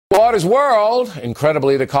Waters World.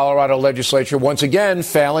 Incredibly, the Colorado legislature once again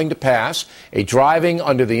failing to pass a driving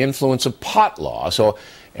under the influence of pot law. So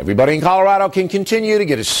everybody in Colorado can continue to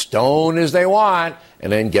get as stoned as they want and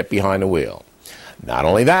then get behind the wheel. Not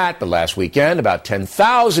only that, but last weekend, about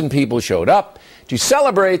 10,000 people showed up to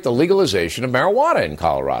celebrate the legalization of marijuana in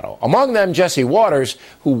Colorado. Among them, Jesse Waters,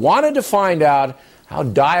 who wanted to find out how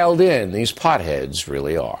dialed in these potheads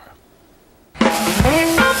really are.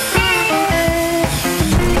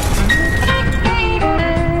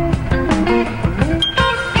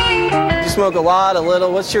 Smoke a lot, a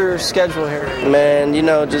little? What's your schedule here? Man, you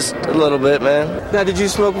know, just a little bit, man. Now, did you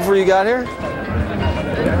smoke before you got here?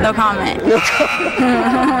 No comment. No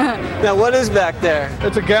comment. Now, what is back there?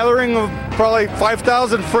 It's a gathering of probably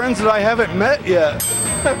 5,000 friends that I haven't met yet.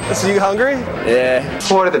 So you hungry? Yeah.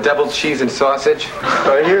 Order the double cheese and sausage.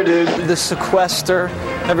 Right here, dude. The sequester.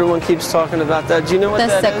 Everyone keeps talking about that. Do you know what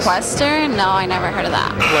that is? The sequester? No, I never heard of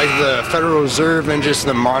that. Like the Federal Reserve and just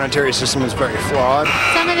the monetary system is very flawed.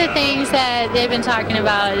 Some of the things that they've been talking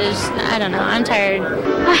about is, I don't know, I'm tired.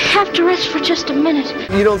 I have to rest for just a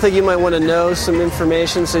minute. You don't think you might want to know some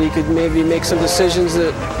information so you could maybe make some decisions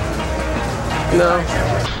that... No?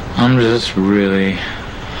 I'm just really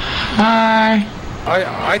high.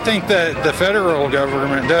 I think that the federal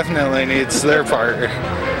government definitely needs their part.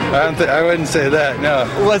 I wouldn't say that, no.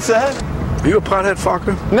 What's that? Are you a pothead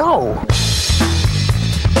fucker? No.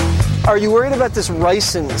 Are you worried about this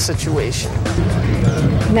ricin situation?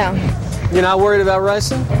 No. You're not worried about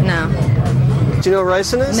ricin? No. Do you know what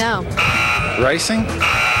ricin is? No. Ricing?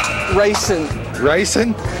 Ricin.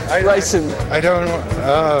 Ricing? Ricin. I don't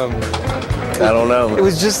know. It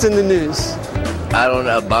was just in the news. I don't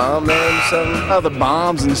know, a bomb man or something? Oh, the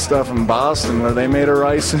bombs and stuff in Boston where they made a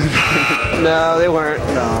ricin. No, they weren't.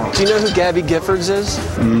 No. Do you know who Gabby Giffords is?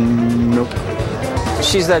 Nope.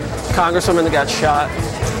 She's that congresswoman that got shot.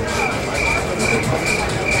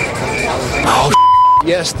 Oh,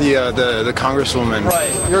 yes, the congresswoman.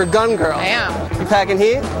 Right. You're a gun girl. I am. You packing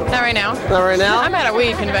heat? Not right now. Not right now? I'm at a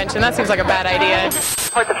weed convention. That seems like a bad idea.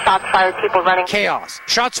 Reports of shots fired, people running. Chaos.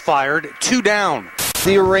 Shots fired, 2 down.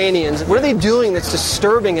 The Iranians. What are they doing that's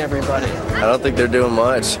disturbing everybody? I don't think they're doing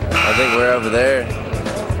much. I think we're over there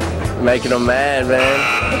making them mad, man.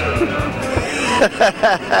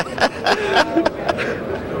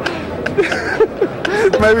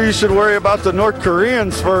 Maybe you should worry about the North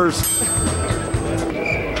Koreans first.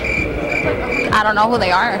 I don't know who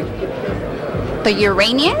they are. The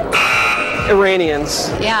Iranian? Iranians.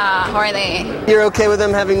 Yeah, who are they? You're okay with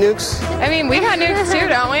them having nukes? I mean, we got nukes too,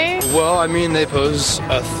 don't we? Well, I mean, they pose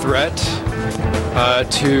a threat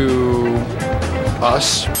to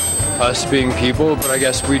us being people, but I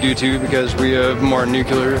guess we do too because we have more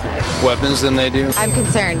nuclear weapons than they do. I'm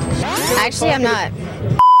concerned. Actually, I'm not.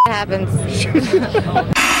 It happens.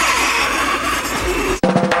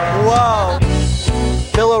 Whoa.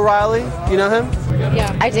 Bill O'Reilly, you know him?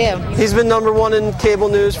 Yeah, I do. He's been #1 in cable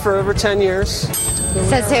news for over 10 years.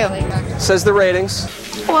 Says who? Says the ratings.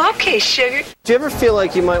 Well, okay, sugar. Do you ever feel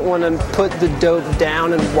like you might want to put the dope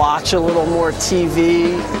down and watch a little more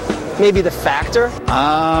TV? Maybe The Factor?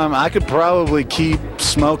 I could probably keep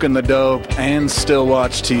smoking the dope and still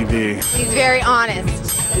watch TV. He's very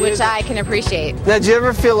honest, which I can appreciate. Now, do you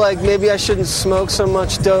ever feel like maybe I shouldn't smoke so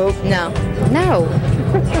much dope? No. No.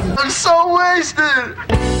 I'm so wasted!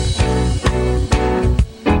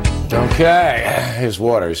 Okay, here's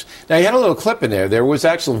Waters. Now, you had a little clip in there. There was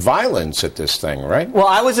actual violence at this thing, right? Well,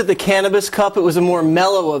 I was at the Cannabis Cup. It was a more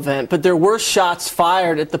mellow event, but there were shots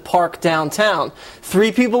fired at the park downtown.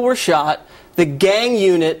 3 people were shot. The gang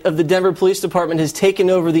unit of the Denver Police Department has taken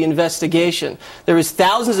over the investigation. There was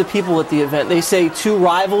thousands of people at the event. They say 2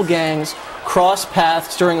 rival gangs crossed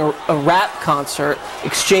paths during a rap concert,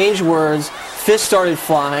 exchanged words, fists started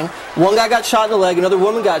flying. One guy got shot in the leg, another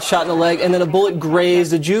woman got shot in the leg, and then a bullet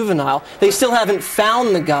grazed a juvenile. They still haven't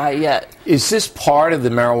found the guy yet. Is this part of the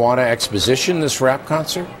marijuana exposition, this rap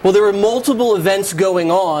concert? Well, there were multiple events going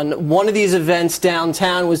on. One of these events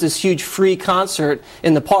downtown was this huge free concert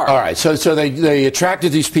in the park. All right, so they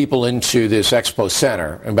attracted these people into this expo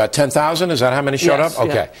center. About 10,000, is that how many showed Yes, up?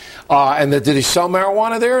 Okay. Yeah. And did they sell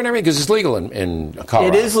marijuana there and everything? Because it's legal in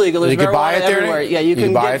Colorado. It is legal. There's you can buy it there? Everywhere. Yeah, you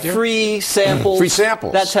can get free samples. Free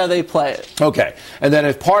samples. That's how they play it. Okay. And then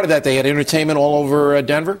as part of that, they had entertainment all over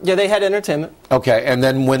Denver? Yeah, they had entertainment. Okay. And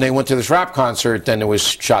then when they went to this rap concert, then there was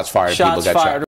shots fired. People got shot.